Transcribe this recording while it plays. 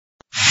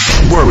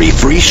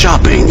Worry-free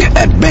shopping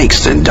at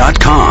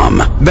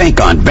Bankston.com. Bank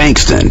on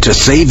Bankston to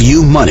save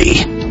you money.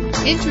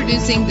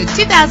 Introducing the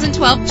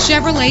 2012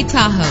 Chevrolet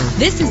Tahoe.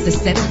 This is the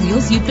set of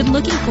wheels you've been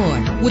looking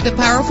for, with a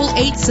powerful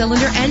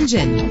 8-cylinder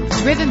engine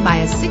driven by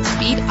a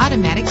 6-speed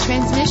automatic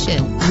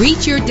transmission.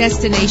 Reach your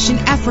destination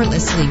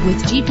effortlessly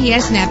with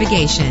GPS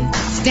navigation.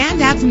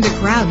 Stand out from the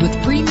crowd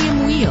with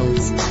premium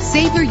wheels.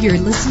 Savor your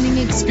listening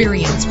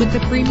experience with the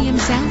premium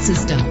sound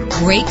system.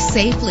 Brake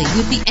safely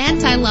with the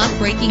anti-lock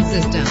braking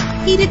system.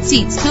 Heated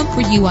seats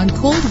comfort you on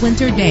cold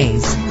winter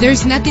days.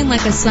 There's nothing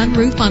like a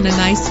sunroof on a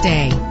nice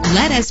day.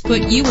 Let us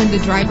put you in the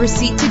driver's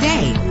seat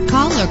today.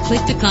 Call or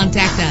click to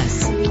contact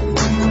us.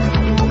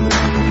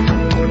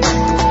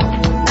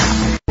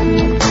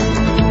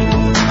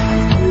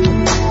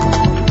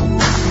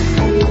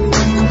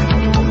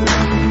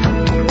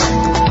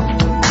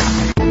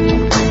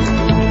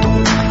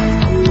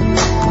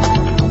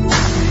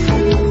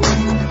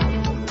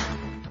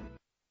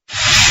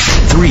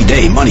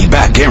 Three-day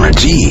money-back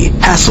guarantee,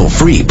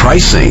 hassle-free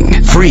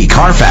pricing, free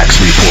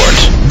Carfax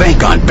report.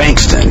 Bank on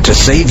Bankston to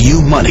save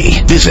you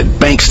money. Visit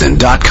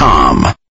Bankston.com.